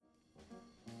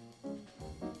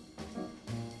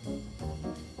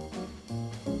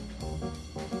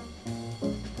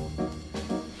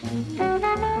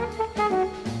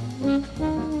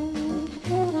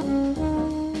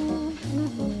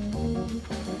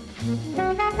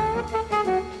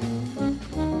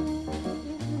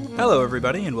Hello,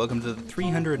 everybody, and welcome to the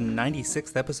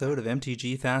 396th episode of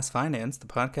MTGFinance, the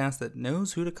podcast that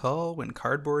knows who to call when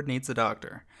cardboard needs a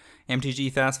doctor.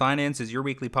 MTGFinance is your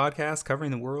weekly podcast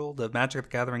covering the world of Magic the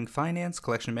Gathering finance,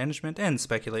 collection management, and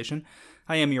speculation.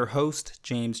 I am your host,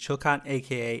 James Chilcott,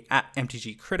 aka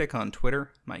 @MTGCritic on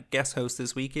Twitter. My guest host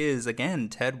this week is, again,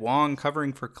 Ted Wong,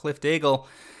 covering for Cliff Daigle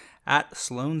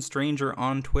 @SloaneStranger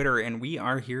on Twitter, and we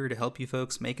are here to help you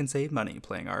folks make and save money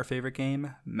playing our favorite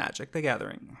game, Magic the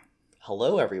Gathering.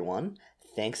 Hello, everyone.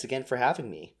 Thanks again for having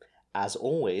me. As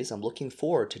always, I'm looking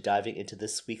forward to diving into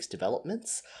this week's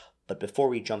developments. But before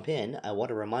we jump in, I want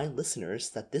to remind listeners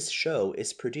that this show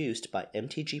is produced by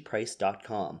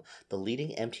MTGPrice.com, the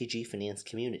leading MTG finance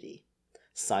community.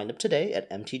 Sign up today at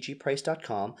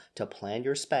MTGPrice.com to plan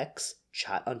your specs,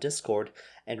 chat on Discord,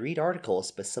 and read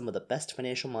articles by some of the best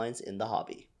financial minds in the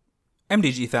hobby.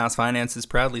 MTG Fast Finance is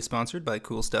proudly sponsored by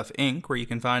Cool Stuff Inc., where you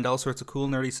can find all sorts of cool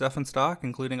nerdy stuff in stock,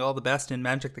 including all the best in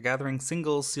Magic the Gathering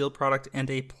singles, sealed product, and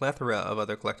a plethora of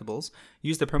other collectibles.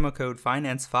 Use the promo code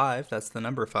FINANCE5, that's the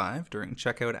number 5, during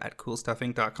checkout at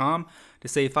CoolStuffInc.com to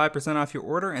save 5% off your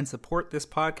order and support this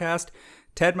podcast.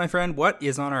 Ted, my friend, what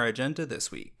is on our agenda this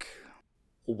week?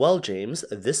 Well, James,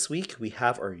 this week we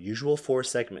have our usual 4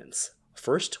 segments.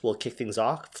 First, we'll kick things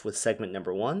off with segment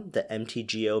number 1, the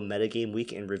MTGO Metagame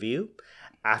Week in Review.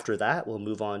 After that, we'll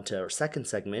move on to our second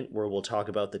segment, where we'll talk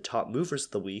about the top movers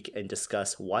of the week and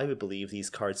discuss why we believe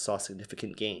these cards saw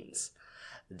significant gains.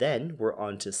 Then, we're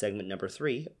on to segment number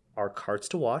 3, our cards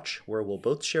to watch, where we'll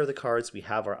both share the cards we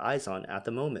have our eyes on at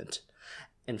the moment.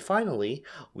 And finally,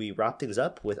 we wrap things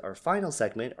up with our final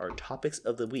segment, our topics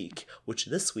of the week, which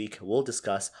this week we'll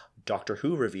discuss Doctor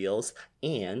Who reveals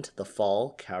and the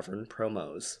Fall Cavern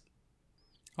promos.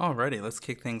 Alrighty, let's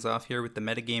kick things off here with the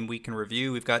Metagame Week in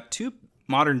Review. We've got 2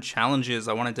 Modern challenges.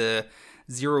 I wanted to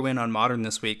zero in on Modern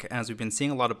this week, as we've been seeing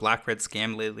a lot of Black-Red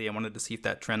Scam lately. I wanted to see if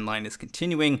that trend line is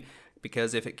continuing,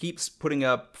 because if it keeps putting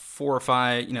up 4 or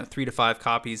 5, 3 to 5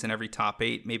 copies in every top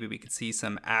 8, maybe we could see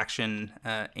some action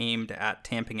aimed at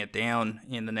tamping it down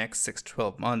in the next 6 to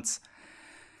 12 months.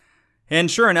 And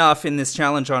sure enough, in this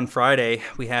challenge on Friday,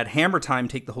 we had Hammer Time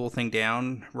take the whole thing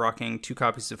down, rocking 2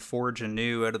 copies of Forge and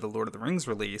New out of the Lord of the Rings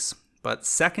release. But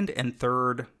 2nd and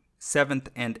 3rd, 7th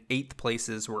and 8th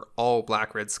places were all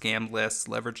Black-Red Scam lists,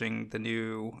 leveraging the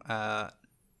new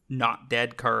Not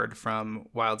Dead card from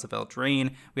Wilds of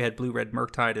Eldraine. We had Blue-Red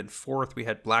Murktide in 4th. We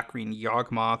had Black-Green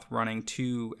Yawgmoth running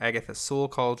 2 Agatha Soul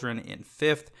Cauldron in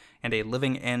 5th, and a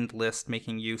Living End list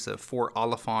making use of 4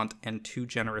 Oliphant and 2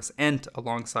 Generous Ent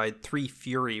alongside 3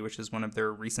 Fury, which is one of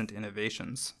their recent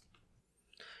innovations.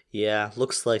 Yeah,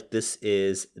 looks like this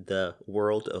is the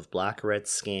world of Black-Red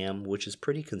Scam, which is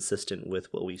pretty consistent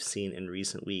with what we've seen in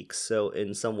recent weeks. So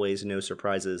in some ways, no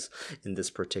surprises in this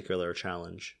particular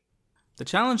challenge. The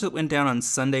challenge that went down on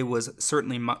Sunday was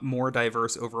certainly more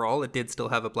diverse overall. It did still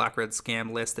have a Black-Red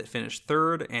Scam list that finished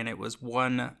 3rd, and it was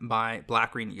won by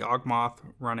Black-Green Yawgmoth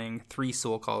running 3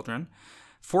 Soul Cauldron.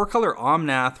 4-color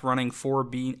Omnath running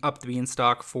 4 Up the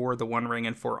Beanstalk, 4 the One Ring,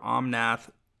 and 4 Omnath,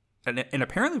 and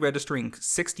apparently registering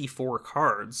 64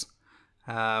 cards,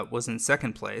 was in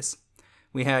 2nd place.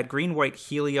 We had Green-White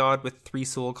Heliod with 3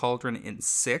 Soul Cauldron in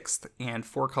 6th, and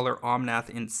 4-color Omnath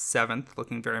in 7th,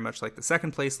 looking very much like the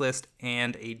 2nd place list,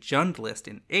 and a Jund list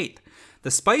in 8th.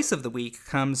 The spice of the week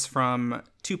comes from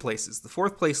 2 places. The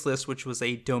 4th place list, which was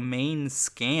a Domain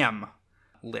Scam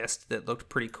list that looked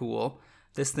pretty cool.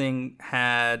 This thing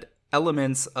had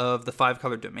elements of the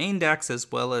 5-color Domain decks,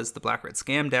 as well as the Black-Red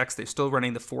Scam decks. They're still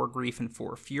running the 4 Grief and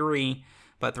 4 Fury,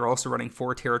 but they're also running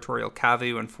 4 Territorial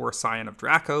Kavu and 4 Scion of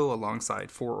Draco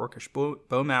alongside 4 Orcish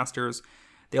Bowmasters.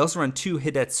 They also run 2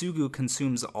 Hidetsugu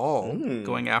Consumes All,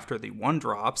 going after the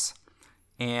 1-drops,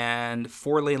 and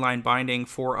 4 Leyline Binding,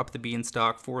 4 Up the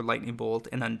Beanstalk, 4 Lightning Bolt,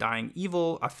 and Undying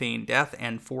Evil, a Feign Death,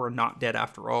 and 4 Not Dead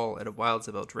After All at a Wilds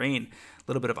of Eldraine. A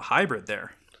little bit of a hybrid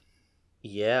there.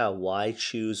 Yeah, why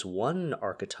choose one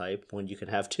archetype when you can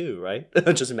have 2, right?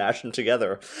 Just mash them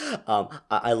together.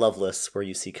 I love lists where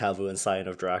you see Kavu and Scion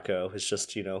of Draco. It's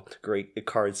just, great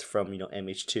cards from,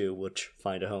 MH2, which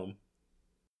find a home.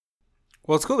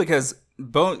 Well, it's cool because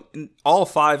all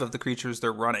 5 of the creatures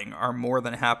they're running are more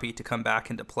than happy to come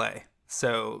back into play.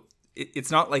 So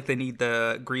it's not like they need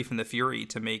the Grief and the Fury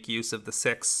to make use of the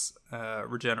 6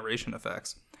 regeneration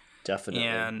effects. Definitely.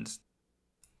 And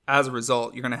as a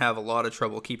result, you're going to have a lot of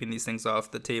trouble keeping these things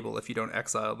off the table if you don't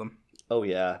exile them. Oh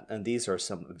yeah, and these are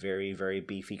some very, very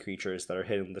beefy creatures that are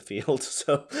hitting the field,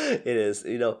 so it is,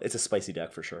 it's a spicy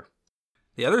deck for sure.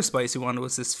 The other spicy one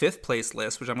was this 5th place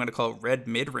list, which I'm going to call Red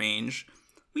Mid-Range.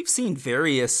 We've seen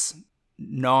various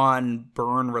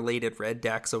non-burn related red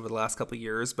decks over the last couple of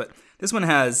years, but this one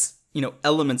has,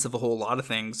 elements of a whole lot of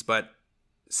things, but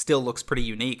still looks pretty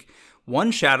unique.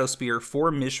 1 Shadow Spear,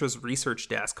 4 Mishra's Research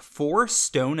Desk, 4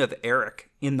 Stone of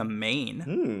Eric in the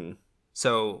main.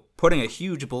 So putting a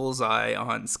huge bullseye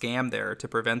on Scam there to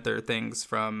prevent their things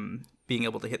from being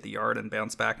able to hit the yard and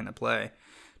bounce back into play.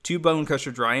 2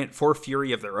 Bonecrusher Giant, 4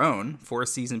 Fury of their own, 4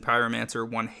 Seasoned Pyromancer,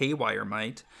 1 Haywire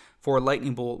Might, 4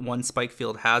 Lightning Bolt, 1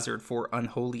 Spikefield Hazard, 4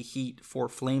 Unholy Heat, 4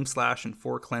 Flame Slash, and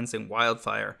 4 Cleansing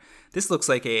Wildfire. This looks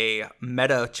like a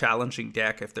meta-challenging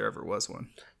deck if there ever was one.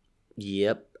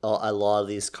 Yep, a lot of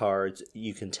these cards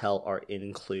you can tell are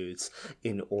includes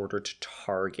in order to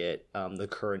target the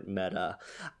current meta.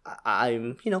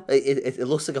 It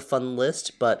looks like a fun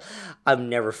list, but I'm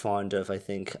never fond of, I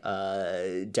think,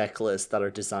 deck lists that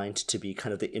are designed to be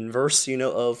kind of the inverse,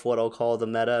 of what I'll call the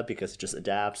meta, because it just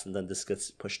adapts and then this gets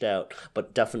pushed out.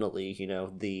 But definitely,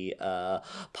 the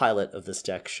pilot of this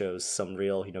deck shows some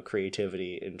real,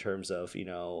 creativity in terms of,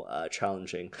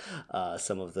 challenging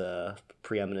some of the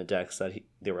preeminent decks that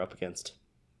they were up against.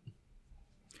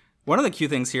 One of the cute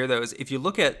things here, though, is if you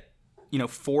look at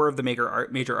 4 of the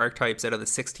major archetypes out of the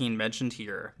 16 mentioned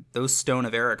here, those Stone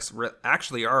of Eric's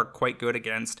actually are quite good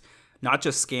against not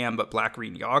just Scam, but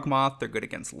Black-Green Yawgmoth. They're good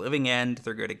against Living End.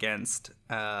 They're good against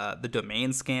the Domain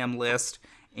Scam list,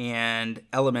 and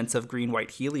elements of Green-White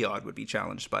Heliod would be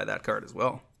challenged by that card as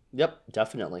well. Yep,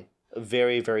 definitely. A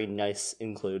very, very nice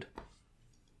include.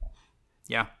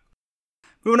 Yeah.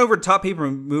 Moving over to top paper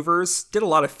movers, did a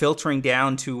lot of filtering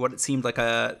down to what it seemed like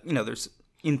there's,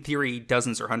 in theory,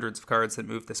 dozens or hundreds of cards that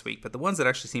moved this week, but the ones that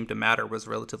actually seemed to matter was a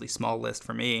relatively small list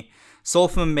for me.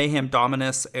 Sulfum Mayhem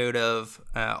Dominus out of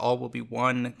All Will Be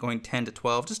One, going 10 to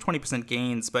 12, just 20%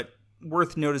 gains, but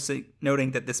worth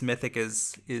noting that this mythic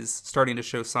is starting to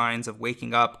show signs of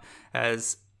waking up,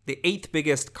 as the 8th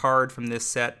biggest card from this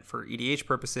set for EDH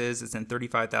purposes is in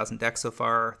 35,000 decks so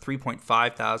far,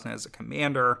 3,500 as a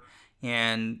commander,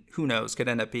 and who knows, could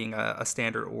end up being a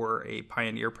standard or a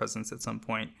pioneer presence at some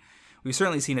point. We've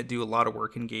certainly seen it do a lot of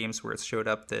work in games where it's showed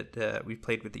up that we've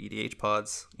played with the EDH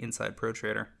pods inside Pro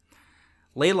Trader.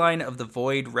 Leyline of the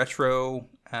Void retro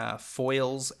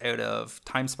foils out of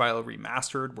Time Spiral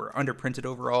Remastered were underprinted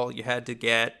overall. You had to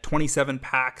get 27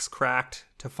 packs cracked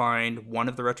to find one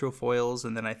of the retro foils,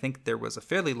 and then I think there was a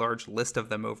fairly large list of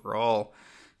them overall.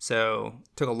 So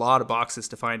it took a lot of boxes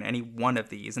to find any one of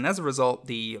these. And as a result,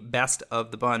 the best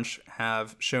of the bunch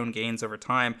have shown gains over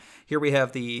time. Here we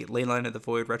have the Leyline of the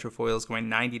Void retrofoils going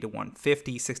 90 to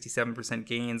 150, 67%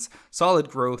 gains. Solid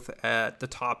growth at the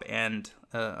top end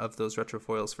of those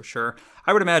retrofoils for sure.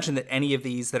 I would imagine that any of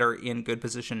these that are in good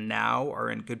position now are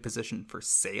in good position for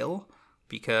sale,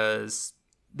 because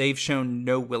they've shown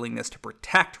no willingness to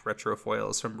protect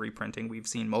retrofoils from reprinting. We've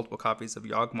seen multiple copies of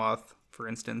Yawgmoth, for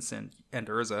instance, and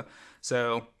Urza.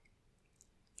 So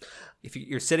if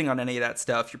you're sitting on any of that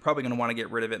stuff, you're probably going to want to get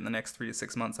rid of it in the next 3 to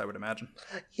 6 months, I would imagine.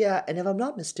 Yeah, and if I'm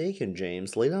not mistaken,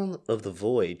 James, Leyline of the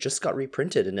Void just got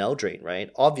reprinted in Eldraine,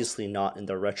 right? Obviously not in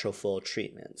the retrofoil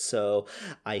treatment. So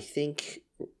I think,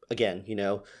 again,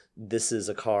 this is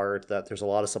a card that there's a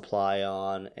lot of supply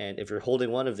on, and if you're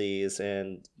holding one of these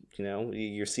and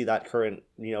you see that current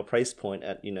price point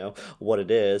at what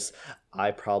it is,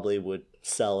 I probably would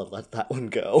sell and let that one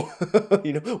go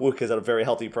because at a very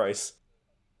healthy price.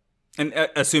 And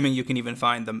assuming you can even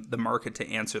find the market to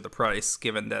answer the price,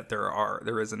 given that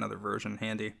there is another version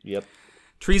handy. Yep.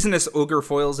 Treasonous Ogre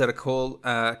foils at a Cold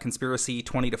Conspiracy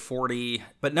 20 to 40,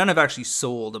 but none have actually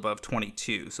sold above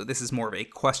 22. So this is more of a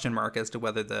question mark as to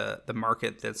whether the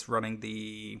market that's running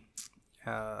the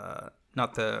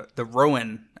not the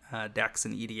Rowan decks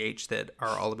in EDH that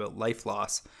are all about life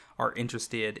loss are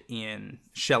interested in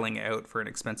shelling out for an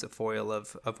expensive foil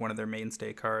of one of their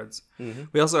mainstay cards. Mm-hmm.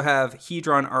 We also have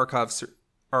Hedron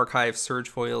Archive Surge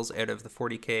foils out of the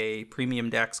 40k premium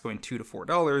decks going $2 to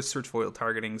 $4. Surge foil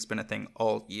targeting has been a thing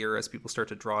all year as people start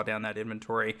to draw down that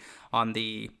inventory on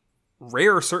the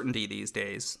rare certainty these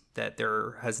days that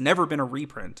there has never been a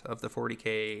reprint of the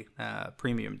 40k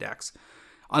premium decks.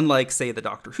 Unlike, say, the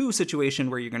Doctor Who situation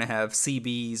where you're going to have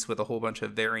CBs with a whole bunch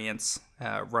of variants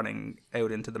running out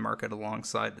into the market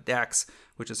alongside the decks,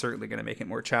 which is certainly going to make it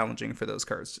more challenging for those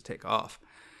cards to take off.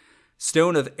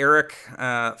 Stone of Eric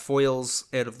foils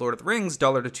out of Lord of the Rings,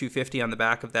 $1 to $2.50 on the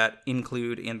back of that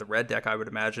include in the red deck, I would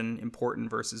imagine. Important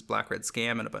versus Black-Red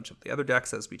Scam and a bunch of the other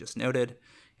decks, as we just noted.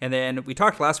 And then we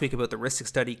talked last week about the Ristic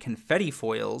Study Confetti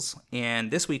foils, and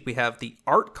this week we have the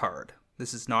art card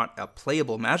This is not a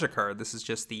playable Magic card. This is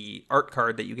just the art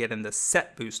card that you get in the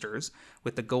set boosters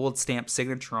with the gold stamp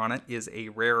signature on it. Is a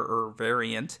rarer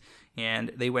variant,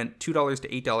 and they went $2 to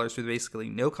 $8 with basically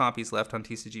no copies left on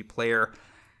TCG Player.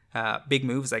 Big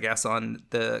moves, I guess, on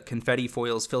the confetti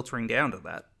foils filtering down to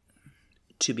that.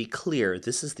 To be clear,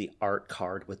 this is the art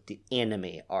card with the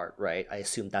anime art, right? I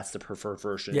assume that's the preferred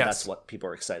version. Yes. That's what people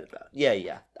are excited about.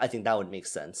 Yeah. I think that would make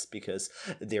sense because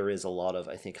there is a lot of,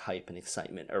 I think, hype and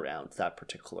excitement around that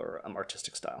particular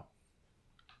artistic style.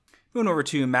 Moving over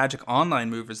to Magic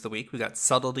Online Movers of the Week, we got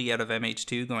Subtlety out of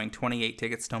MH2 going 28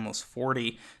 tickets to almost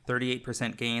 40,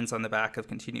 38% gains on the back of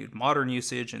continued Modern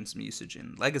usage and some usage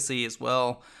in Legacy as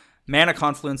well. Mana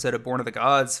Confluence out of Born of the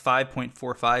Gods,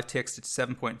 5.45 ticks to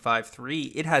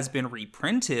 7.53. It has been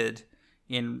reprinted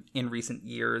in recent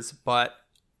years, but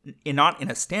not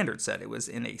in a standard set. It was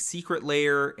in a secret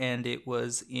layer, and it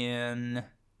was in...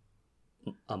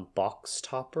 Box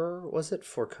Topper, was it,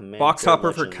 for Commander Box Topper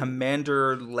Legend? for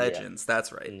Commander Legends, yeah.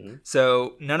 That's right. Mm-hmm.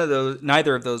 So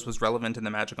neither of those was relevant in the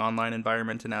Magic Online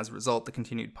environment, and as a result, the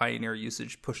continued Pioneer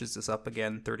usage pushes this up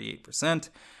again 38%.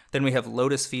 Then we have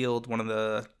Lotus Field, one of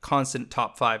the constant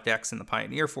top 5 decks in the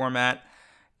Pioneer format.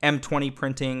 M20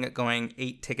 printing going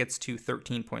 8 tickets to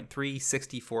 13.3,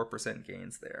 64%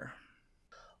 gains there.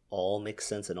 All makes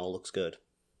sense and all looks good.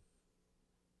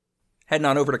 Heading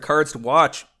on over to Cards to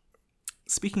Watch.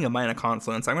 Speaking of Mana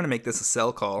Confluence, I'm going to make this a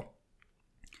sell call.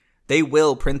 They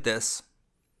will print this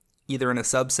either in a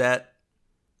subset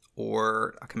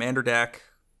or a commander deck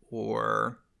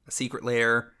or a secret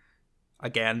layer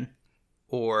again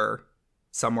or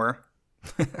somewhere.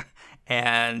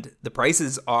 And the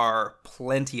prices are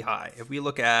plenty high. If we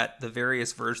look at the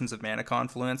various versions of Mana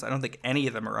Confluence, I don't think any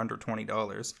of them are under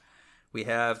 $20. We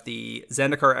have the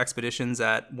Zendikar Expeditions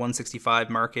at $165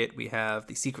 market. We have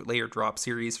the Secret Layer drop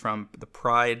series from the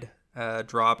Pride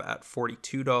drop at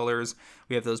 $42.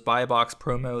 We have those buy box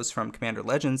promos from Commander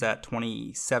Legends at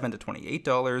 $27 to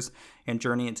 $28, and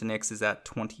Journey into Nyx is at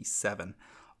 $27.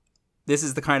 This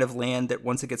is the kind of land that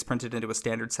once it gets printed into a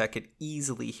standard set could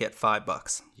easily hit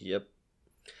 $5. Yep.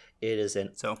 It is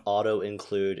an auto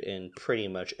include in pretty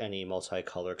much any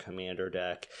multicolor commander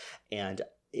deck, and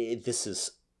this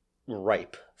is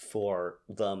ripe for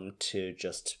them to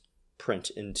just print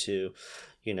into,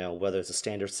 whether it's a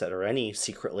standard set or any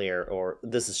secret layer, or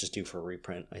this is just due for a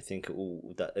reprint. I think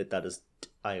that is,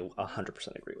 I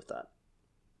 100% agree with that.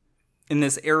 In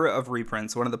this era of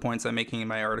reprints, one of the points I'm making in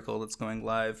my article that's going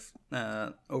live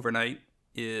overnight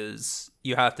is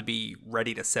you have to be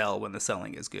ready to sell when the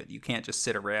selling is good. You can't just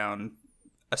sit around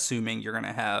assuming you're going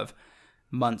to have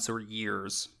months or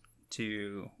years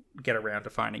to get around to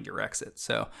finding your exit.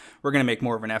 So we're going to make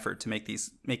more of an effort to make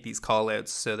these call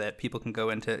outs so that people can go,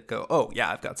 oh yeah,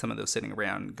 I've got some of those sitting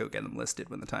around, and go get them listed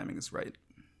when the timing is right.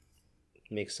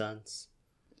 Makes sense.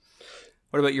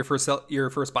 What about your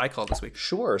first buy call this week?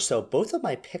 Sure. So both of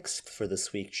my picks for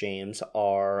this week, James,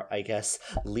 are, I guess,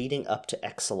 leading up to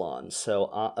Exelon. So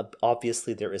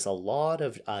obviously there is a lot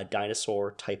of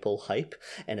dinosaur typal hype.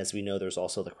 And as we know, there's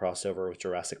also the crossover with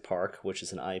Jurassic Park, which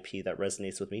is an IP that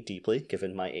resonates with me deeply,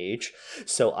 given my age.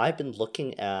 So I've been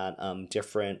looking at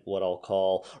different, what I'll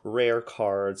call, rare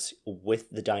cards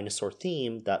with the dinosaur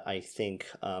theme that I think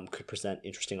could present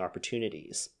interesting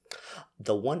opportunities.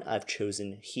 The one I've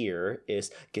chosen here is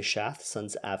Gishath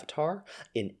Sun's Avatar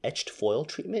in etched foil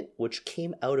treatment, which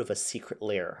came out of a secret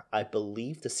lair. I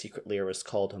believe the secret lair is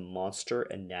called Monster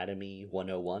Anatomy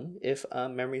 101, if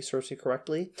memory serves me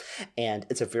correctly. And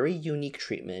it's a very unique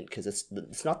treatment because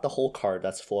it's not the whole card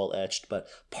that's foil etched, but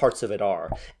parts of it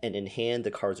are. And in hand,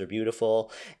 the cards are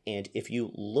beautiful. And if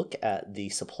you look at the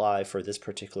supply for this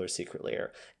particular secret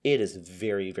lair, it is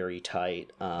very, very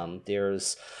tight.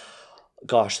 There's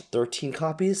 13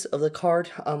 copies of the card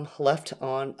left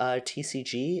on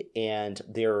TCG, and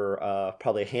there are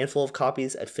probably a handful of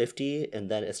copies at $50, and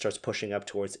then it starts pushing up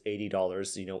towards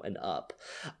 $80, and up.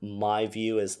 My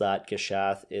view is that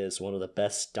Gishath is one of the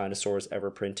best dinosaurs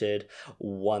ever printed.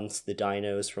 Once the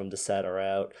dinos from the set are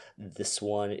out, this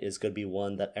one is going to be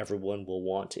one that everyone will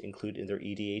want to include in their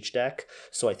EDH deck.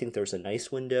 So I think there's a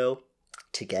nice window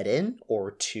to get in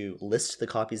or to list the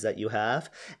copies that you have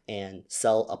and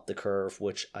sell up the curve,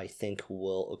 which I think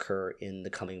will occur in the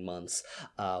coming months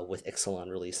with Ixalan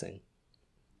releasing.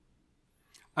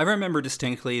 I remember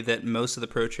distinctly that most of the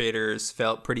pro traders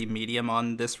felt pretty medium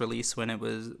on this release when it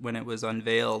was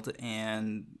unveiled,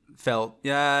 and felt,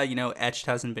 etched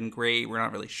hasn't been great, we're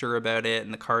not really sure about it,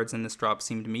 and the cards in this drop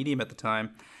seemed medium at the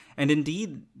time. And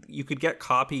indeed, you could get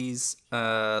copies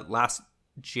last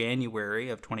January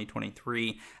of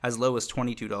 2023 as low as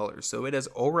 $22. So it has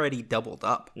already doubled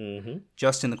up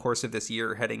just in the course of this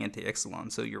year heading into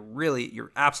Ixalan. So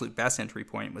your absolute best entry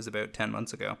point was about 10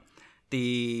 months ago.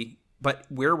 But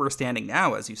where we're standing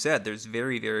now, as you said, there's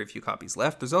very, very few copies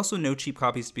left. There's also no cheap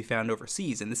copies to be found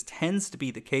overseas, and this tends to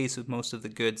be the case with most of the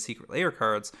good Secret Lair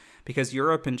cards because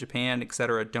Europe and Japan,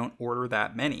 etc., don't order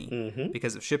that many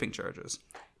because of shipping charges.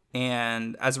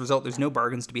 And as a result, there's no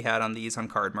bargains to be had on these on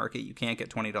Card Market. You can't get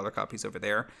 $20 copies over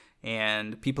there,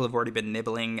 and people have already been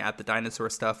nibbling at the dinosaur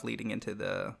stuff leading into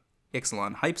the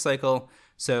Ixalan hype cycle.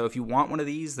 So if you want one of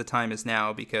these, the time is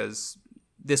now because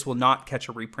this will not catch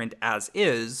a reprint as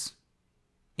is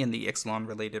in the Ixalan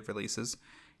related releases,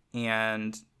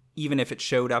 and even if it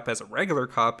showed up as a regular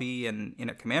copy and in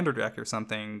a commander deck or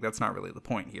something, that's not really the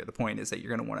point here. The point is that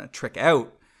you're going to want to trick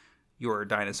out your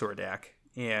dinosaur deck,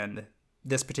 and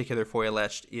this particular foil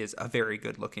etched is a very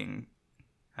good looking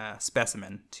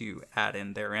specimen to add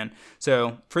in therein.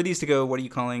 So for these to go, what are you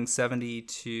calling, 50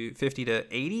 to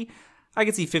 80? I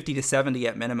could see 50 to 70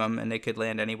 at minimum, and they could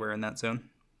land anywhere in that zone.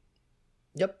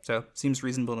 Yep. So seems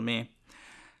reasonable to me.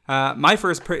 My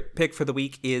first pick for the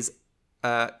week is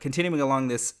continuing along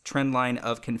this trend line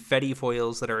of confetti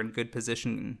foils that are in good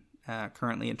position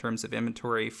currently in terms of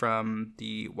inventory from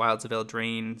the Wilds of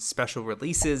Eldraine special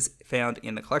releases found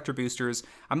in the collector boosters.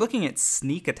 I'm looking at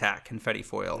Sneak Attack confetti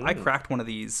foil. I cracked one of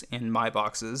these in my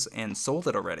boxes and sold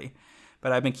it already,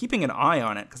 but I've been keeping an eye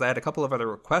on it because I had a couple of other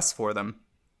requests for them.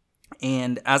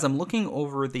 And as I'm looking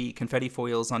over the confetti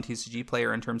foils on TCG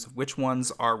Player in terms of which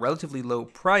ones are relatively low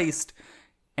priced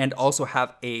and also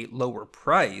have a lower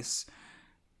price,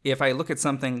 if I look at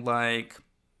something like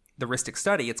the Ristic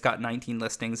Study, it's got 19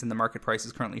 listings and the market price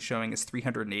is currently showing as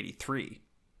 383.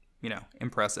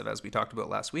 Impressive, as we talked about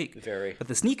last week. Very. But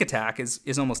the Sneak Attack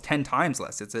is almost 10 times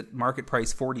less. It's at market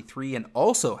price 43 and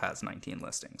also has 19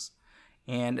 listings.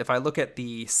 And if I look at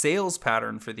the sales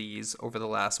pattern for these over the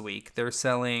last week, they're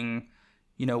selling,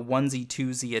 onesie,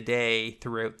 twosie a day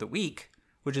throughout the week,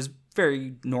 which is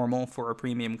very normal for a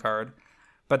premium card.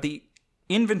 But the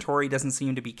inventory doesn't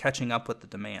seem to be catching up with the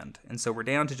demand. And so we're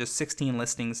down to just 16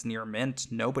 listings near mint.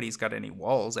 Nobody's got any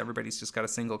walls. Everybody's just got a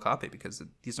single copy because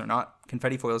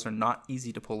confetti foils are not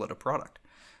easy to pull out a product.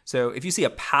 So if you see a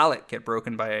pallet get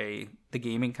broken by the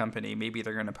gaming company, maybe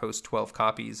they're going to post 12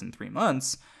 copies in 3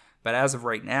 months. But as of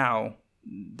right now,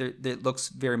 it looks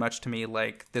very much to me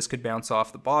like this could bounce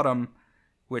off the bottom,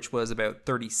 which was about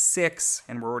 36,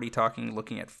 and we're already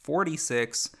looking at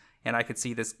 46. And I could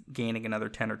see this gaining another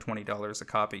 $10 or $20 a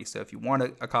copy. So if you want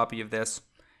a copy of this,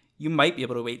 you might be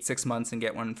able to wait 6 months and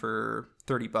get one for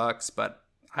 $30. But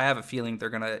I have a feeling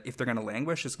if they're gonna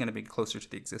languish, it's gonna be closer to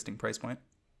the existing price point.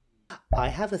 I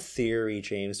have a theory,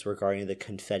 James, regarding the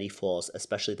confetti foils,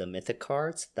 especially the mythic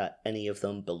cards, that any of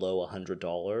them below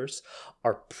 $100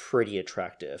 are pretty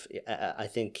attractive. I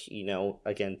think,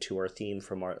 again, to our theme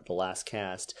from the last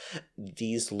cast,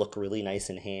 these look really nice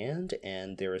in hand,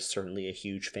 and there is certainly a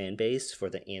huge fan base for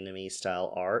the anime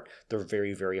style art. They're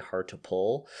very, very hard to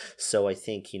pull. So I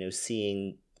think,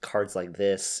 seeing cards like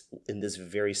this in this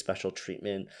very special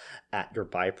treatment at your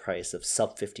buy price of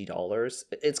sub $50,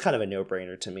 it's kind of a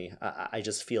no-brainer to me. I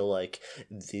just feel like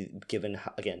given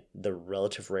again the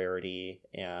relative rarity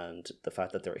and the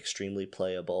fact that they're extremely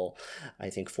playable,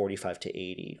 I think 45 to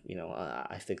 80,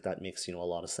 I think that makes a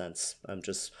lot of sense.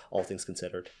 Just all things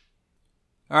considered.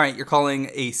 All right, you're calling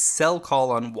a sell call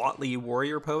on Watley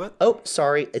Warrior Poet? Oh,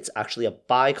 sorry, it's actually a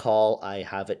buy call. I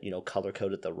have it, color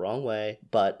coded the wrong way,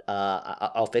 but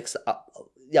I'll fix it.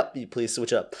 Yep, please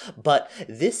switch it up. But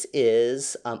this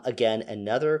is, again,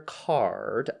 another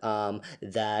card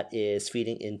that is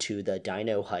feeding into the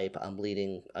Dino hype,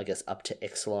 leading, I guess, up to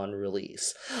Ixalan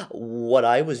release. What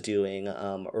I was doing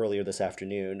earlier this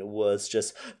afternoon was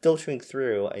just filtering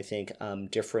through, I think,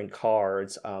 different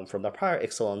cards from the prior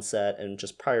Ixalan set and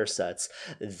just prior sets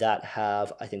that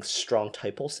have, I think, strong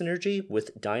typal synergy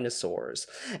with dinosaurs.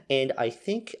 And I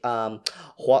think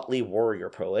Watley Warrior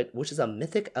Poet, which is a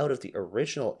mythic out of the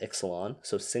original Ixalan,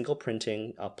 so single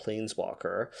printing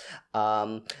Planeswalker.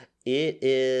 It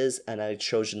is, and I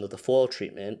chose the foil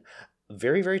treatment,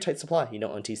 very, very tight supply,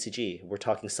 on TCG. We're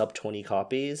talking sub 20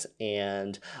 copies,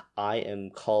 and I am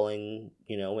calling,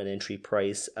 an entry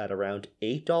price at around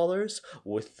 $8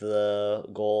 with the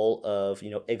goal of,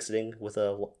 exiting with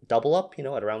a double up,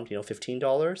 at around,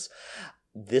 $15.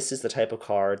 this is the type of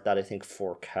card that I think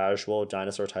for casual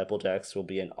dinosaur type decks will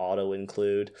be an auto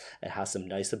include. It has some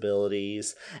nice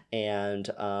abilities, and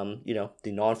the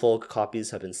non-full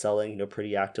copies have been selling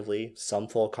pretty actively. Some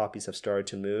full copies have started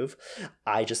to move.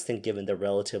 I just think given the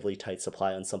relatively tight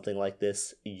supply on something like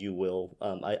this, you will.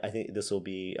 I think this will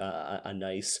be a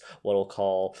nice what I'll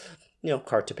call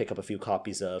card to pick up a few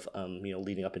copies of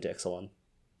leading up into Ixalan.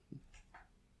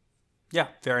 Yeah,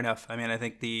 fair enough. I mean, I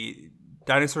think the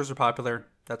dinosaurs are popular.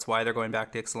 That's why they're going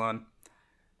back to Ixalan.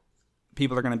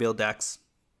 People are going to build decks.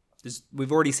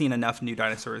 We've already seen enough new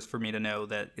dinosaurs for me to know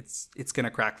that it's going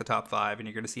to crack the top 5, and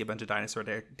you're going to see a bunch of dinosaur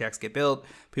decks get built.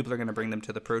 People are going to bring them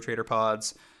to the Pro Trader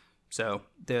pods. So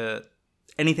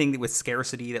anything with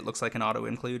scarcity that looks like an auto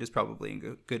include is probably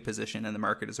in good position, and the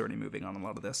market is already moving on a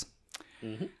lot of this.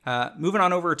 Mm-hmm. Moving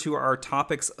on over to our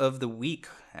topics of the week.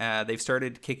 They've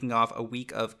started kicking off a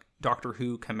week of Doctor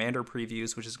Who Commander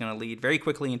previews, which is going to lead very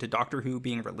quickly into Doctor Who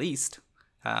being released.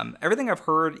 Everything I've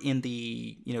heard in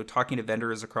the, talking to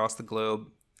vendors across the globe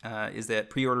is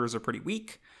that pre-orders are pretty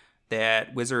weak,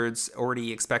 that Wizards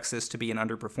already expects this to be an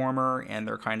underperformer, and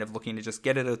they're kind of looking to just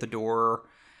get it out the door,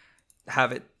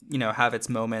 have it, have its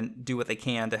moment, do what they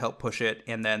can to help push it,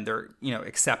 and then they're,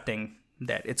 accepting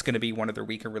that it's going to be one of their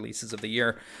weaker releases of the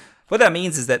year. What that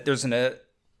means is that there's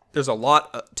a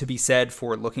lot to be said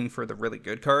for looking for the really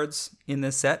good cards in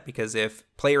this set, because if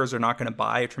players are not going to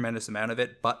buy a tremendous amount of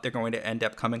it, but they're going to end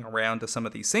up coming around to some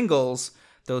of these singles,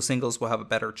 those singles will have a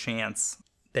better chance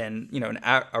than,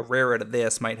 a rare out of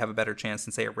this might have a better chance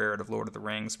than, say, a rare out of Lord of the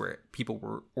Rings, where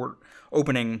people were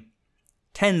opening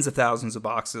tens of thousands of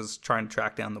boxes trying to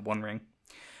track down the One Ring.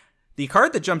 The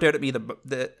card that jumped out at me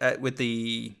with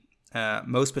the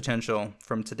most potential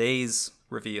from today's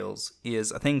reveals is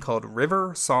a thing called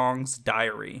River Song's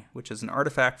Diary, which is an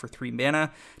artifact for 3 mana.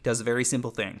 It does a very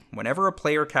simple thing. Whenever a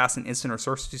player casts an instant or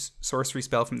sorcery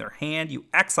spell from their hand, you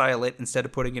exile it instead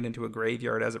of putting it into a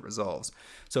graveyard as it resolves.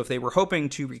 So if they were hoping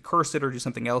to recurse it or do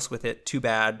something else with it, too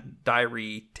bad.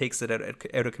 Diary takes it out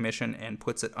of commission and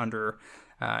puts it under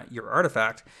your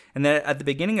artifact. And then at the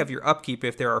beginning of your upkeep,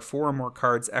 if there are 4 or more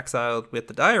cards exiled with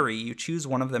the Diary, you choose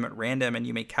one of them at random and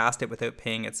you may cast it without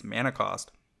paying its mana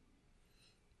cost.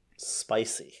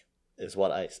 Spicy is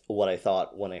what I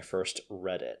thought when I first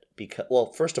read it. Because,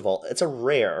 well, first of all, it's a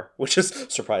rare, which is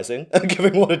surprising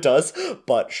given what it does,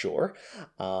 but sure.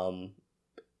 So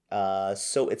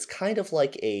it's kind of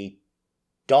like a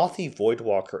Dothy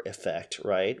Voidwalker effect,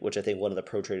 right? Which I think one of the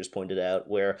pro traders pointed out,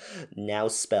 where now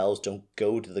spells don't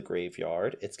go to the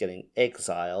graveyard, it's getting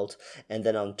exiled, and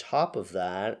then on top of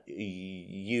that,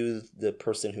 you, the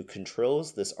person who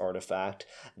controls this artifact,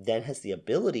 then has the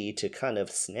ability to kind of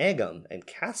snag them and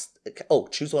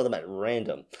choose one of them at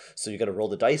random. So you got to roll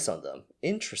the dice on them.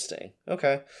 Interesting.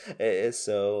 Okay.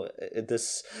 So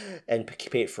this, and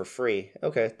pay it for free.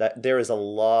 Okay. That there is a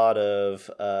lot of,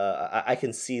 I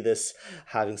can see this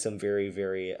having some very,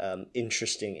 very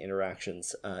interesting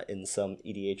interactions in some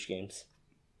EDH games.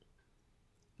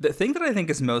 The thing that I think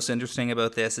is most interesting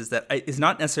about this is that it's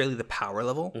not necessarily the power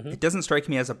level. Mm-hmm. It doesn't strike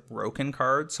me as a broken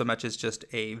card so much as just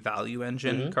a value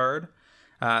engine card.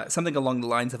 Something along the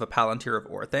lines of a Palantir of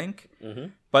Orthanc. Mm-hmm.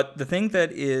 But the thing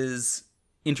that is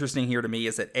interesting here to me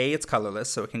is that A, it's colorless,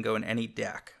 so it can go in any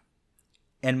deck.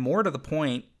 And more to the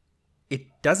point,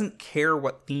 it doesn't care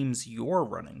what themes you're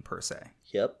running per se.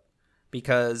 Yep.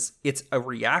 Because it's a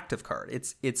reactive card.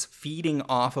 It's feeding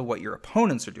off of what your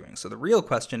opponents are doing. So the real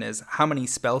question is, how many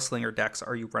Spellslinger decks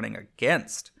are you running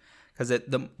against? Because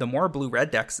the more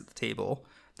blue-red decks at the table,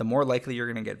 the more likely you're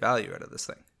going to get value out of this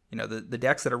thing. The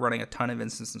decks that are running a ton of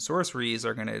instants and sorceries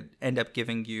are going to end up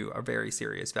giving you a very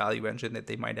serious value engine that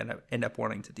they might end up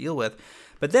wanting to deal with.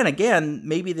 But then again,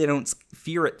 maybe they don't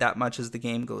fear it that much as the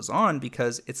game goes on,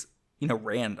 because it's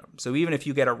random. So even if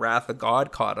you get a Wrath of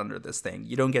God caught under this thing,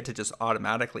 you don't get to just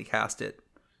automatically cast it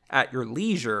at your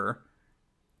leisure,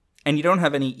 and you don't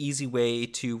have any easy way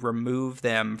to remove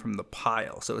them from the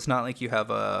pile. So it's not like you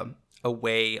have a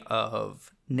way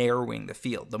of narrowing the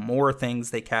field. The more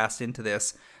things they cast into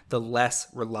this, the less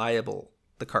reliable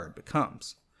the card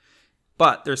becomes.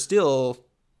 But there's still,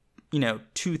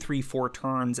 2, 3, 4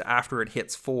 turns after it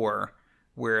hits 4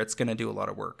 where it's going to do a lot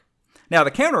of work. Now,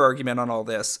 the counter argument on all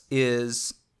this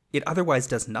is it otherwise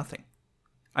does nothing.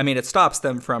 I mean, it stops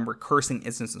them from recursing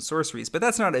instants and sorceries, but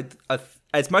that's not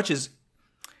as much as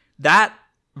that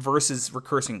versus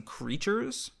recursing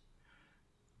creatures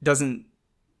doesn't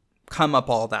come up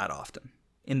all that often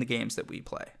in the games that we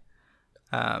play.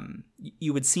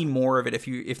 You would see more of it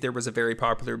if there was a very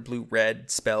popular blue-red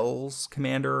spells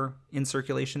commander in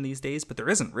circulation these days, but there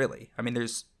isn't really. I mean,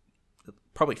 there's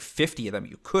probably 50 of them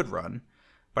you could run,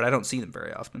 but I don't see them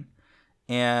very often.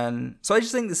 And so I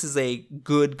just think this is a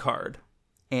good card.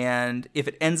 And if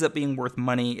it ends up being worth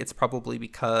money, it's probably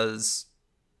because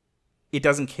it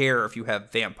doesn't care if you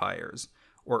have vampires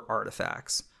or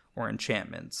artifacts or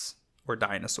enchantments or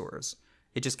dinosaurs.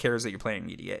 It just cares that you're playing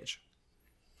EDH.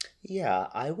 Yeah,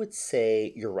 I would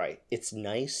say you're right. It's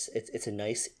nice. It's a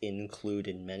nice include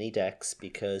in many decks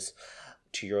because,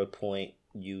 to your point,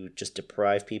 you just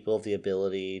deprive people of the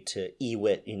ability to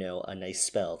e-wit, a nice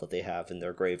spell that they have in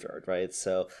their graveyard, right?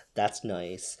 So that's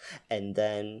nice. And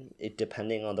then,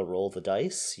 depending on the roll of the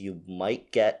dice, you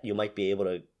might be able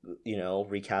to,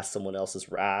 recast someone else's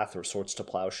Wrath or Swords to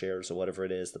Plowshares or whatever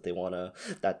it is that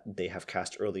that they have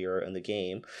cast earlier in the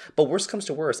game. But worst comes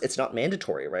to worst, it's not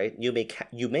mandatory, right? You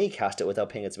may cast it without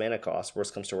paying its mana cost.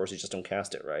 Worst comes to worst, you just don't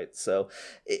cast it, right? So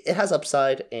it has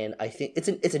upside, and I think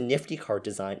it's a nifty card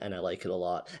design, and I like it a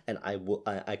lot. And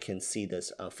I can see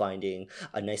this finding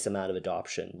a nice amount of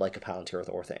adoption, like a Palantir with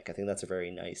Orthanc. I think that's a very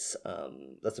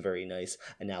nice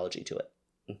analogy to it.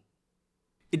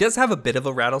 It does have a bit of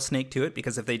a rattlesnake to it,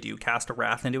 because if they do cast a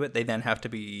Wrath into it, they then have to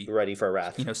be ready for a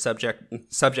Wrath.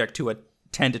 Subject to a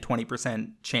 10 to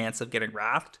 20% chance of getting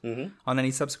Wrathed on any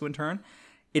subsequent turn.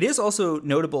 It is also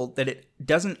notable that it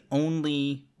doesn't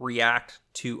only react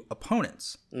to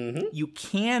opponents. You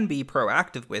can be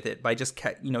proactive with it by just,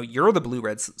 you're the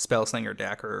blue-red Spellslinger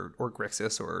deck or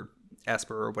Grixis or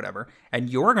Esper or whatever, and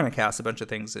you're going to cast a bunch of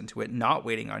things into it, not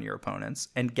waiting on your opponents,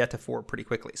 and get to 4 pretty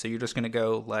quickly. So you're just going to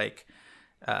go like,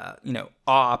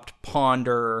 Opt,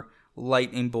 Ponder,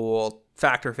 Lightning Bolt,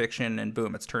 Factor Fiction, and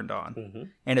boom, it's turned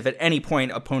on. And if at any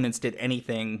point opponents did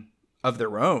anything of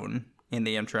their own in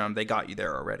the interim, they got you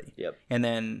there already. Yep. And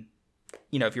then,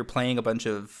 if you're playing a bunch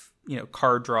of,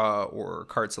 card draw or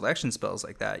card selection spells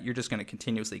like that, you're just going to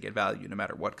continuously get value no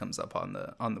matter what comes up on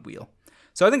the wheel.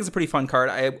 So I think it's a pretty fun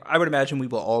card. I would imagine we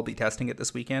will all be testing it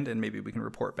this weekend, and maybe we can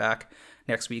report back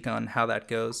next week on how that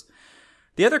goes.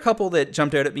 The other couple that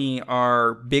jumped out at me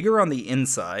are bigger on the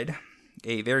inside,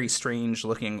 a very strange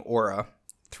looking aura,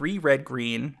 3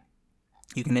 red-green.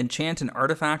 You can enchant an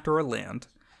artifact or a land.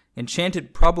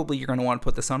 Enchanted, probably you're going to want to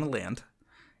put this on a land.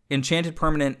 Enchanted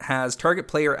permanent has target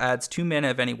player adds 2 mana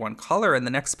of any one color, and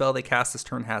the next spell they cast this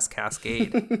turn has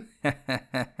Cascade.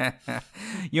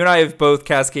 You and I have both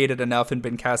cascaded enough and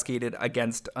been cascaded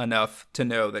against enough to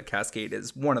know that Cascade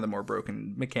is one of the more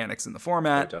broken mechanics in the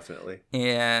format. Oh, definitely.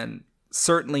 And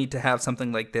certainly to have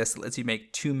something like this that lets you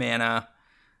make 2 mana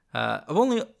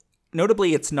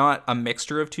notably, it's not a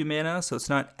mixture of 2 mana, so it's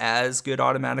not as good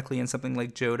automatically in something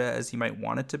like Joda as you might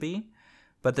want it to be.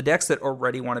 But the decks that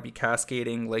already want to be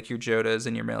cascading, like your Jodas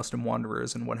and your Maelstrom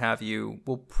Wanderers and what have you,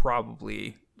 will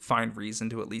probably find reason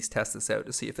to at least test this out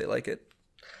to see if they like it.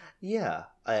 Yeah,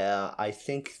 I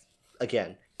think,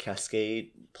 again,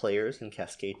 Cascade players and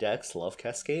Cascade decks love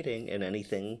cascading, and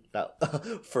anything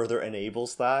that further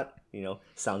enables that,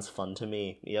 sounds fun to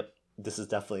me. Yep, this is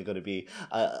definitely going to be,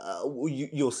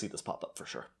 you'll see this pop up for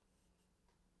sure.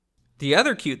 The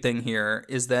other cute thing here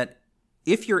is that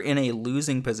if you're in a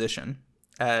losing position,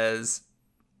 as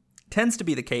tends to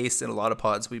be the case in a lot of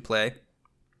pods we play,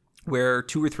 where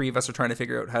 2 or 3 of us are trying to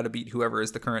figure out how to beat whoever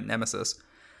is the current nemesis,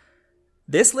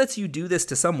 this lets you do this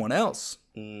to someone else.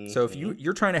 So if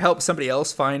you're trying to help somebody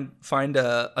else find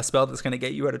a spell that's going to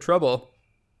get you out of trouble,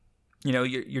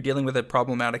 you're dealing with a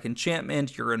problematic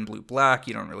enchantment, you're in blue-black,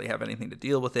 you don't really have anything to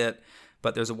deal with it,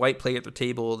 but there's a white player at the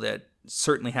table that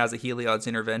certainly has a Heliod's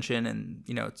Intervention, and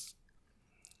it's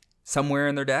somewhere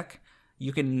in their deck.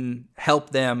 You can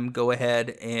help them go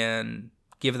ahead and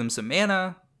give them some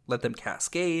mana, let them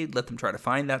cascade, let them try to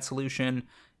find that solution,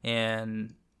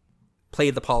 and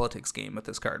play the politics game with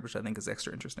this card, which I think is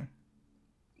extra interesting.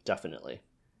 Definitely.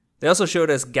 They also showed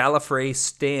us Gallifrey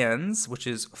Stands, which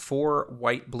is 4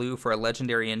 white-blue for a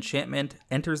legendary enchantment.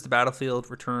 Enters the battlefield,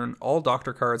 return all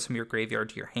Doctor cards from your graveyard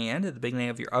to your hand. At the beginning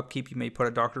of your upkeep, you may put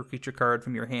a Doctor creature card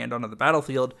from your hand onto the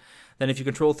battlefield. Then if you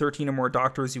control 13 or more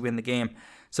Doctors, you win the game.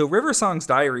 So Riversong's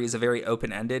Diary is a very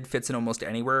open-ended, fits in almost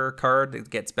anywhere card.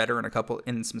 It gets better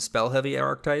in some spell-heavy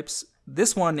archetypes.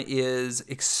 This one is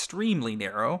extremely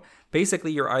narrow.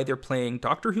 Basically, you're either playing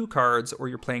Doctor Who cards or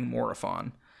you're playing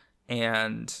Morophon.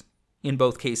 And in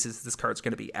both cases, this card's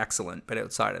going to be excellent, but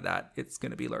outside of that, it's going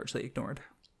to be largely ignored.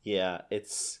 Yeah,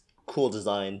 it's cool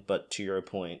design, but to your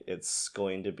point, it's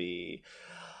going to be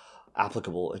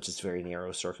applicable in just very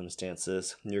narrow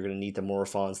circumstances. You're going to need the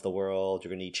Morophons of the world, you're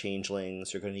going to need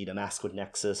Changelings, you're going to need a Maskwood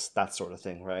Nexus, that sort of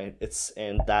thing, right?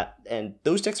 And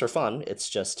those decks are fun, it's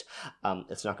just,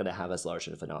 it's not going to have as large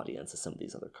of an audience as some of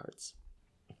these other cards.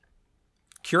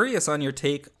 Curious on your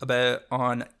take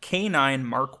on K9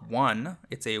 Mark 1.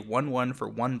 It's a 1/1 for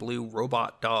 1 blue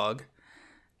robot dog.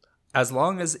 As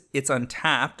long as it's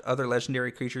untapped, other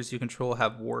legendary creatures you control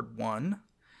have Ward 1.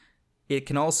 It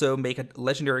can also make a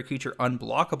legendary creature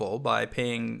unblockable by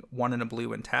paying 1 and a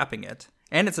blue and tapping it.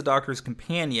 And it's a Doctor's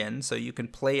Companion, so you can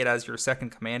play it as your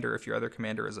second commander if your other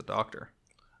commander is a Doctor.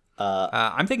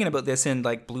 I'm thinking about this in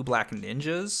like Blue-Black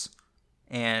Ninjas,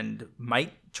 and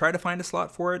might try to find a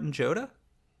slot for it in Joda.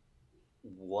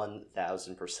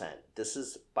 1000%. This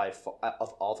is by far, of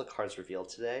all the cards revealed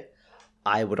today,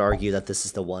 I would argue that this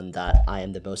is the one that I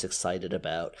am the most excited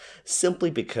about, simply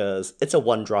because it's a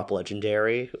 1-drop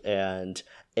legendary, and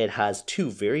it has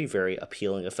 2 very, very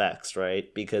appealing effects,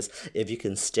 right? Because if you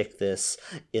can stick this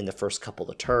in the first couple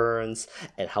of turns,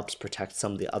 it helps protect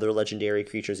some of the other legendary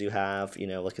creatures you have,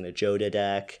 like in a Joda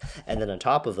deck. And then on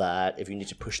top of that, if you need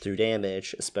to push through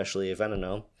damage, especially if, I don't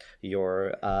know,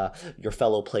 your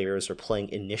fellow players are playing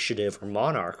Initiative or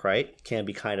Monarch, right? Can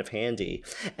be kind of handy.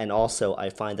 And also, I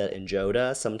find that in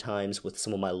Joda, sometimes with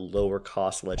some of my lower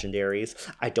cost legendaries,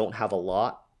 I don't have a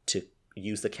lot to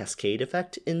use the cascade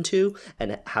effect into,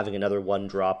 and having another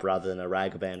 1-drop rather than a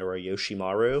Ragavan or a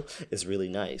Yoshimaru is really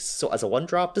nice. So as a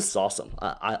 1-drop, this is awesome.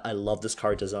 I love this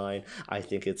card design. I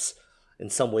think it's in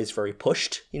some ways very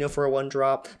pushed, for a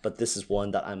 1-drop, but this is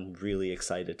one that I'm really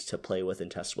excited to play with and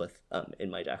test with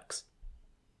in my decks.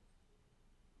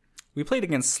 We played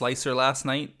against Slicer last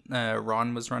night.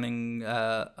 Ron was running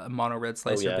a mono red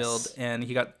Slicer build, and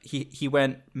he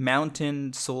went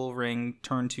Mountain, Soul Ring,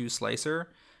 turn 2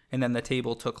 Slicer, and then the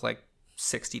table took like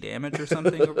 60 damage or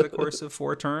something over the course of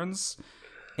 4 turns.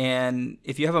 And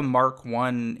if you have a Mark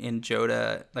 1 in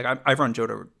Joda, like I've run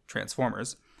Joda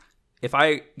Transformers, if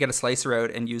I get a Slicer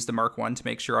out and use the Mark 1 to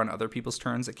make sure on other people's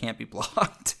turns it can't be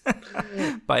blocked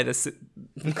by the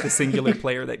singular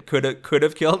player that could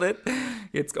have killed it,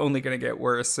 it's only going to get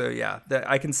worse. So yeah,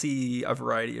 I can see a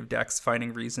variety of decks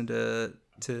finding reason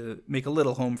to make a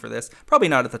little home for this. Probably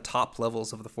not at the top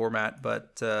levels of the format,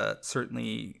 but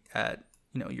certainly at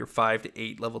your 5 to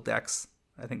 8 level decks.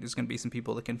 I think there's going to be some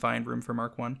people that can find room for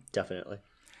Mark 1. Definitely.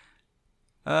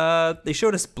 They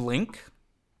showed us Blink,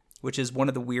 which is one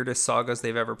of the weirdest sagas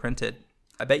they've ever printed.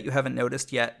 I bet you haven't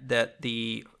noticed yet that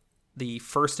the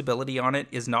first ability on it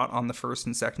is not on the first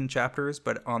and second chapters,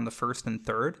 but on the first and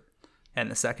third, and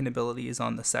the second ability is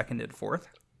on the second and fourth.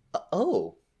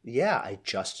 Oh, yeah, I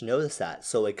just noticed that.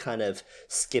 So it kind of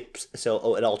skips, it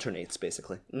alternates,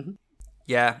 basically. Mm-hmm.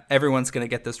 Yeah, everyone's going to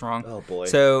get this wrong. Oh, boy.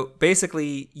 So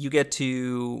basically, you get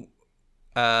to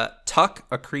tuck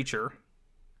a creature,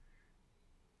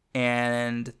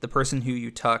 and the person who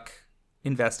you tuck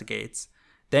investigates.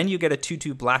 Then you get a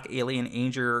 2/2 Black Alien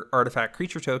Angel artifact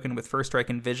creature token with First Strike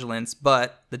and Vigilance,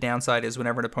 but the downside is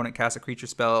whenever an opponent casts a creature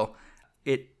spell,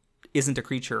 it isn't a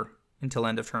creature until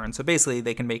end of turn. So basically,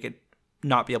 they can make it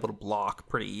not be able to block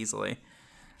pretty easily.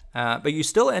 But you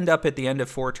still end up at the end of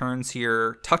 4 turns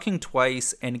here, tucking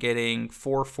twice and getting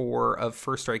 4/4 of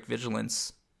First Strike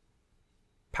Vigilance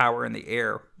power in the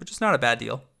air, which is not a bad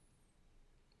deal.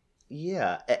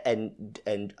 Yeah,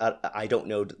 and I don't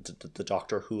know the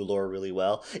Doctor Who lore really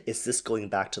well. Is this going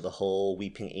back to the whole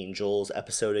Weeping Angels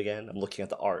episode again? I'm looking at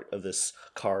the art of this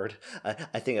card.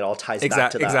 I think it all ties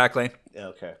back to that. Exactly.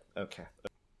 Okay.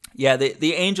 Yeah,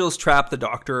 the angels trap the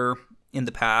Doctor in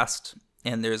the past,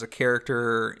 and there's a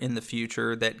character in the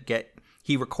future that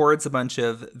he records a bunch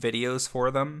of videos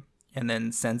for them and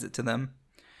then sends it to them,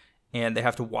 and they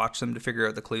have to watch them to figure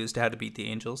out the clues to how to beat the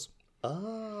angels.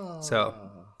 Oh. So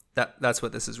that's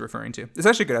what this is referring to. It's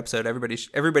actually a good episode.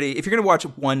 Everybody, if you're going to watch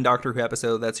one Doctor Who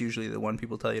episode, that's usually the one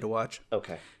people tell you to watch.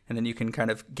 Okay. And then you can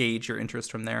kind of gauge your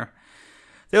interest from there.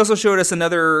 They also showed us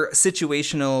another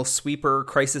situational sweeper,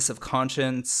 Crisis of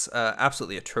Conscience.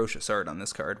 Absolutely atrocious art on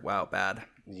this card. Wow, bad.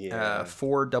 Yeah.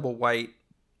 4 double white.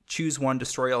 Choose 1,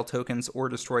 destroy all tokens, or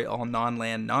destroy all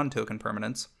non-land, non-token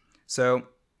permanents. So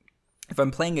if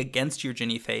I'm playing against your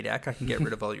Jinny Fey deck, I can get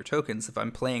rid of all your tokens. If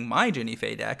I'm playing my Jinny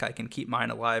Fey deck, I can keep mine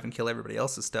alive and kill everybody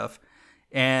else's stuff.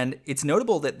 And it's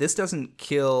notable that this doesn't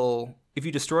kill... If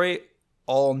you destroy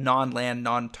all non-land,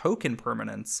 non-token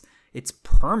permanents, it's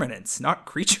permanents, not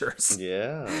creatures.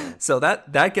 Yeah. So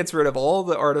that gets rid of all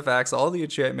the artifacts, all the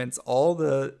enchantments, all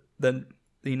the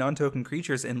non-token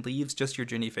creatures, and leaves just your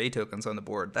Jinny Fey tokens on the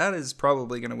board. That is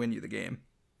probably going to win you the game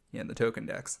in the token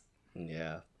decks.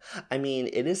 Yeah. I mean,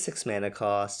 it is 6 mana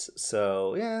cost,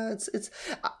 so yeah,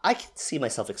 I can see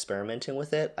myself experimenting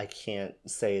with it. I can't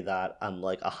say that I'm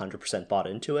like 100% bought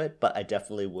into it, but I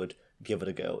definitely would give it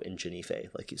a go in Jinny Fey,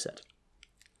 like you said.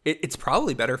 It's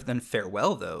probably better than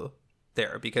Farewell, though,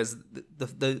 because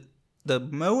the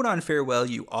mode on Farewell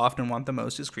you often want the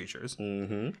most is creatures,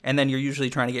 mm-hmm. and then you're usually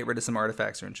trying to get rid of some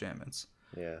artifacts or enchantments.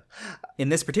 Yeah. In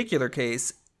this particular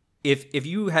case, if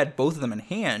you had both of them in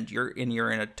hand, you're in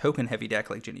a token heavy deck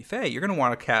like Jinny Fey, you're going to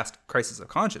want to cast Crisis of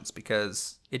Conscience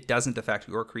because it doesn't affect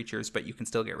your creatures, but you can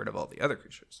still get rid of all the other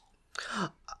creatures.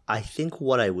 I think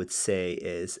what I would say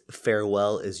is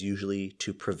farewell is usually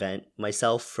to prevent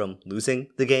myself from losing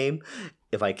the game.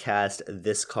 If I cast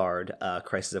this card,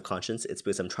 Crisis of Conscience, it's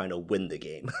because I'm trying to win the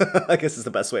game. I guess is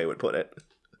the best way I would put it.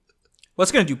 Well,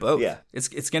 it's going to do both. Yeah.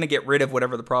 It's going to get rid of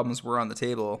whatever the problems were on the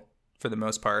table for the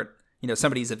most part.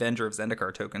 Somebody's Avenger of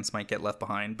Zendikar tokens might get left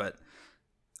behind, but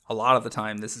a lot of the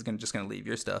time, this is just going to leave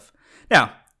your stuff.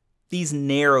 Now, these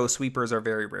narrow sweepers are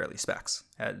very rarely specs.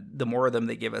 The more of them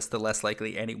they give us, the less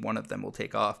likely any one of them will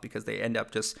take off because they end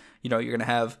up just, you're going to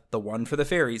have the one for the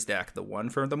fairies deck, the one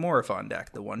for the Morophon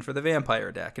deck, the one for the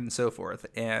vampire deck, and so forth.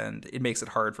 And it makes it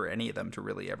hard for any of them to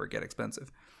really ever get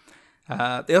expensive.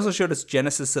 They also showed us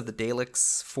Genesis of the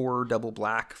Daleks, 4 double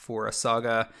black for a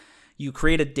saga. You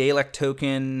create a Dalek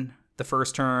token the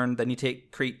first turn, then you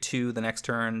create 2 the next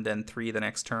turn, then 3 the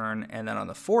next turn, and then on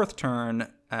the 4th turn,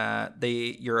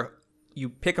 you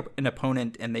pick up an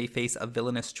opponent and they face a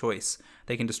villainous choice.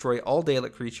 They can destroy all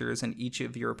Dalek creatures, and each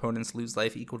of your opponents lose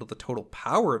life equal to the total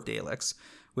power of Daleks,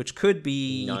 which could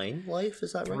be 9 life.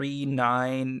 Is that right? 3,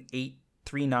 9, 8,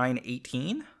 3, 9,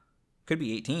 18. Could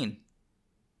be 18.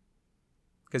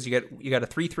 Because you got a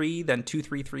 3/3, then 2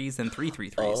 3/3s, then 3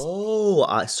 3/3s.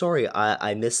 Oh, sorry,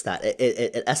 I missed that.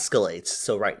 It escalates.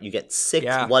 So right, you get 6.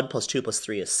 Yeah. 1 + 2 +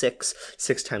 3 is 6.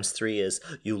 6 times 3 is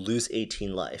you lose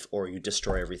 18 life, or you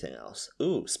destroy everything else.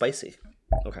 Ooh, spicy.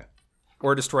 Okay.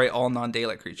 Or destroy all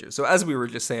non-Dalek creatures. So as we were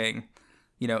just saying,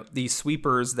 these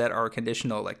sweepers that are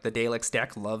conditional, like the Daleks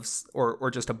deck loves,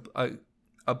 or just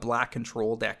a black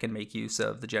control deck can make use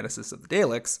of the Genesis of the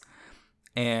Daleks,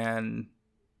 and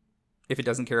if it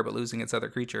doesn't care about losing its other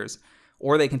creatures.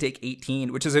 Or they can take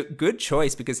 18, which is a good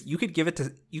choice because you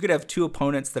could have 2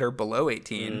 opponents that are below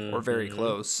 18 or very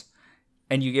close,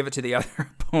 and you give it to the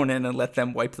other opponent and let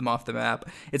them wipe them off the map.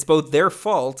 It's both their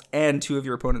fault and 2 of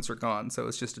your opponents are gone, so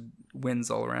it's just wins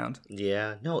all around.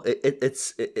 Yeah, no,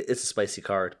 it's a spicy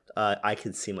card. I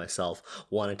can see myself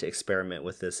wanting to experiment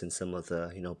with this in some of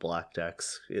the black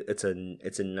decks. It's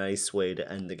a nice way to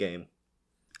end the game.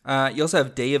 You also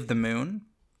have Day of the Moon.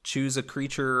 Choose a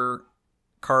creature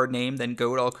card name, then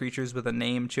goad all creatures with a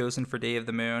name chosen for Day of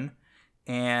the Moon.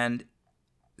 And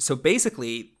so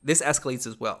basically, this escalates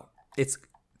as well. It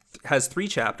has 3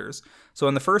 chapters. So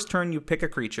on the first turn, you pick a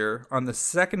creature. On the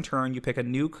second turn, you pick a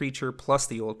new creature plus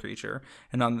the old creature.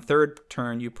 And on the third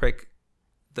turn, you pick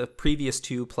the previous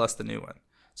 2 plus the new one.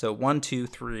 So 1, 2,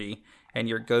 3, and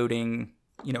you're goading,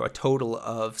 a total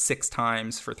of 6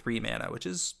 times for 3 mana, which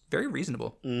is very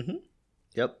reasonable. Mm-hmm.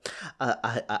 Yep.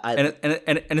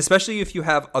 And especially if you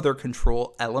have other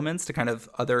control elements to kind of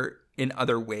in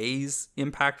other ways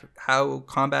impact how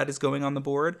combat is going on the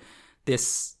board,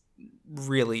 this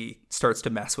really starts to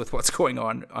mess with what's going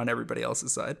on everybody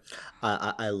else's side.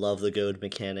 I love the goad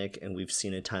mechanic, and we've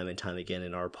seen it time and time again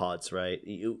in our pods, right?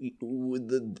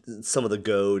 Some of the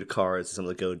goad cards, some of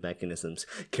the goad mechanisms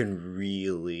can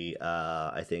really,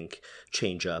 I think,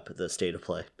 change up the state of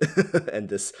play. And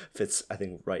this fits, I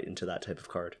think, right into that type of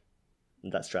card,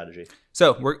 that strategy.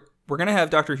 So we're going to have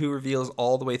Doctor Who reveals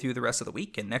all the way through the rest of the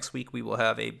week, and next week we will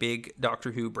have a big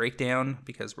Doctor Who breakdown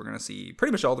because we're going to see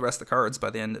pretty much all the rest of the cards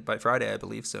by Friday, I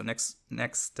believe. So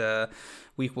next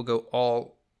week we'll go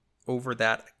all over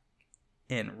that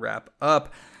and wrap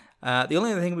up. The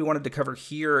only other thing we wanted to cover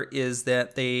here is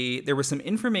that there was some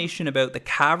information about the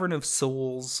Cavern of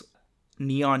Souls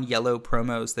neon yellow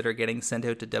promos that are getting sent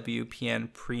out to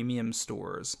WPN premium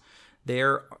stores.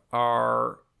 There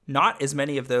are not as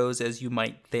many of those as you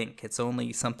might think. It's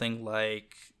only something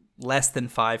like less than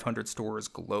 500 stores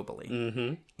globally.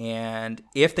 Mm-hmm. And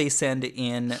if they send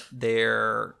in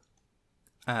their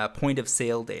point of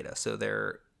sale data, so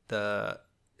the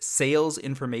sales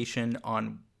information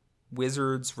on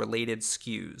Wizards related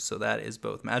SKUs, so that is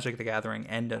both Magic the Gathering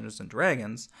and Dungeons and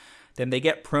Dragons, then they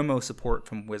get promo support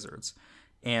from Wizards.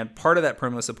 And part of that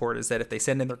promo support is that if they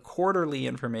send in their quarterly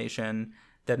information,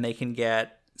 then they can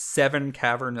get 7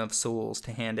 Cavern of Souls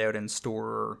to hand out in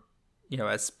store,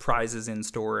 as prizes in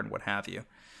store and what have you.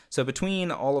 So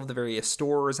between all of the various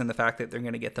stores and the fact that they're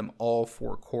going to get them all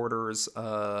 4 quarters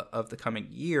of the coming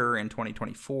year in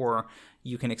 2024,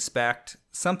 you can expect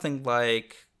something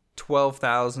like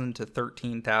 12,000 to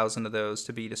 13,000 of those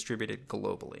to be distributed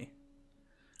globally,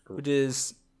 which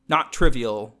is not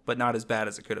trivial, but not as bad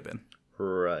as it could have been.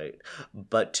 Right.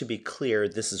 But to be clear,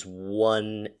 this is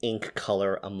 1 ink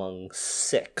color among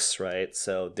 6, right?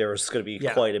 So there's going to be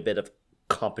quite a bit of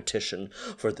competition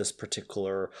for this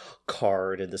particular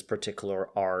card and this particular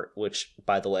art, which,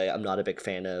 by the way, I'm not a big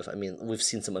fan of. I mean, we've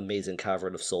seen some amazing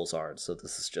Cavern of Souls art, so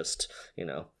this is just,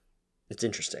 it's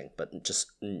interesting, but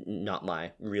just not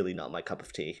my cup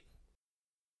of tea.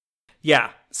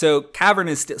 Yeah, so Cavern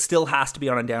is still has to be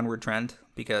on a downward trend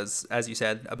because, as you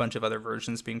said, a bunch of other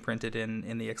versions being printed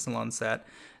in the Ixalan set.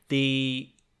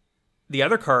 The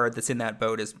other card that's in that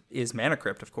boat is Mana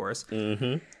Crypt, of course.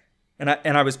 Mm-hmm.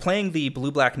 And I was playing the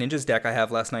Blue-Black Ninjas deck I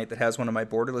have last night that has one of my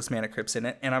borderless Mana Crypts in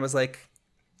it, and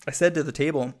I said to the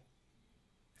table,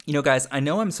 guys, I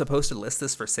know I'm supposed to list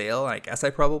this for sale. I guess I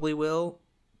probably will,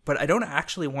 but I don't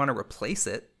actually want to replace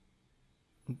it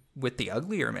with the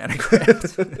uglier Mana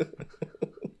Crypt.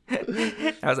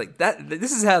 I was like,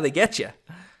 this is how they get you.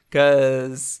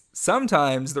 Because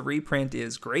sometimes the reprint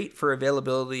is great for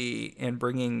availability and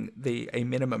bringing a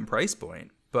minimum price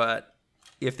point. But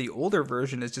if the older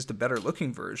version is just a better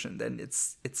looking version, then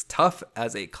it's tough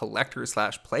as a collector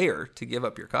 / player to give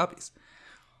up your copies.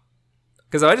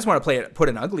 Because if I just want to put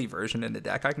an ugly version in the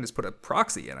deck, I can just put a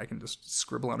proxy and I can just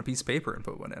scribble on a piece of paper and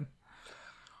put one in.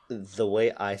 The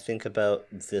way I think about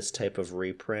this type of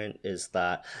reprint is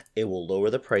that it will lower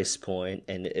the price point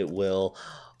and it will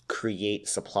create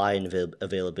supply and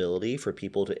availability for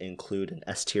people to include an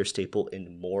S-tier staple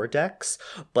in more decks,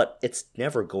 but it's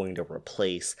never going to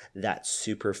replace that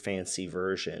super fancy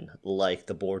version like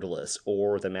the Borderless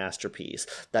or the Masterpiece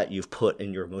that you've put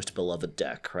in your most beloved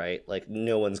deck, right? Like,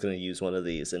 no one's going to use one of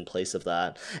these in place of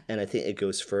that. And I think it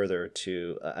goes further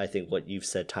to, I think, what you've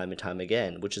said time and time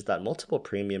again, which is that multiple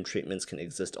premium treatments can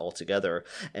exist altogether,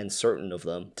 and certain of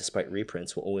them, despite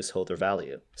reprints, will always hold their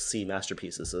value. See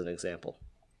Masterpieces as an example.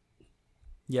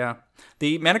 Yeah.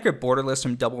 The Mana Crypt Borderless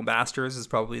from Double Masters is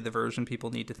probably the version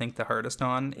people need to think the hardest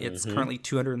on. It's currently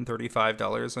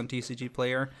 $235 on TCG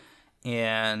Player,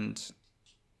 and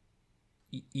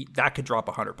that could drop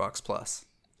 $100 plus.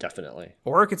 Definitely.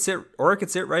 Or it could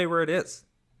sit right where it is.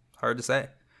 Hard to say.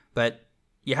 But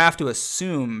you have to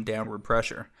assume downward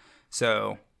pressure.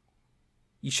 So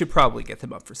you should probably get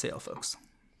them up for sale, folks.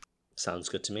 Sounds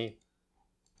good to me.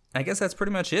 I guess that's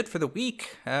pretty much it for the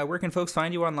week. Where can folks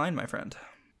find you online, my friend?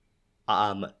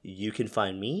 You can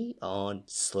find me on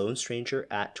Sloan Stranger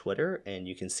at Twitter, and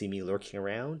you can see me lurking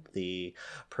around the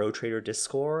Pro Trader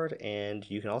Discord, and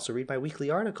you can also read my weekly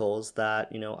articles that,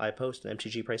 I post on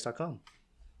mtgprice.com.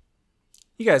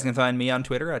 You guys can find me on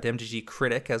Twitter at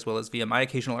MTGCritic, as well as via my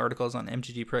occasional articles on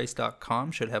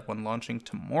mtgprice.com. Should have one launching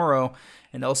tomorrow.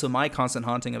 And also my constant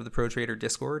haunting of the Pro Trader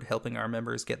Discord, helping our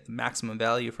members get the maximum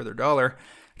value for their dollar.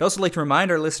 I'd also like to remind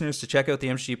our listeners to check out the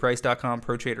mtgprice.com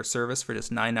Pro Trader service for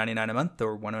just $9.99 a month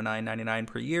or $109.99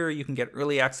 per year. You can get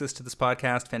early access to this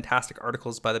podcast, fantastic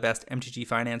articles by the best MTG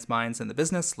finance minds in the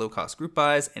business, low-cost group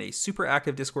buys, and a super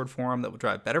active Discord forum that will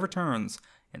drive better returns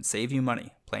and save you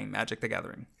money playing Magic the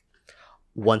Gathering.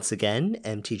 Once again,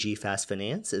 MTG Fast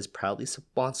Finance is proudly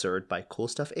sponsored by Cool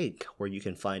Stuff Inc., where you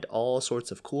can find all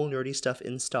sorts of cool nerdy stuff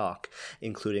in stock,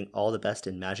 including all the best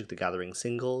in Magic the Gathering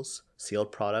singles,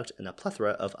 sealed product, and a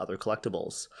plethora of other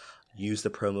collectibles. Use the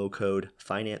promo code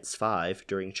FINANCE5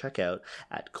 during checkout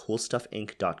at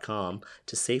coolstuffinc.com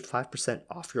to save 5%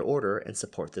 off your order and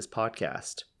support this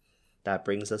podcast. That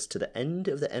brings us to the end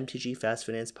of the MTG Fast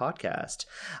Finance podcast.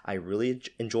 I really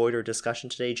enjoyed our discussion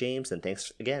today, James, and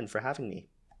thanks again for having me.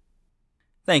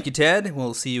 Thank you, Ted.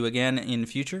 We'll see you again in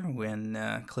future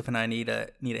when Cliff and I need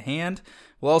a hand.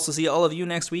 We'll also see all of you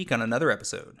next week on another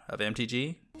episode of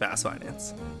MTG Fast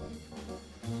Finance.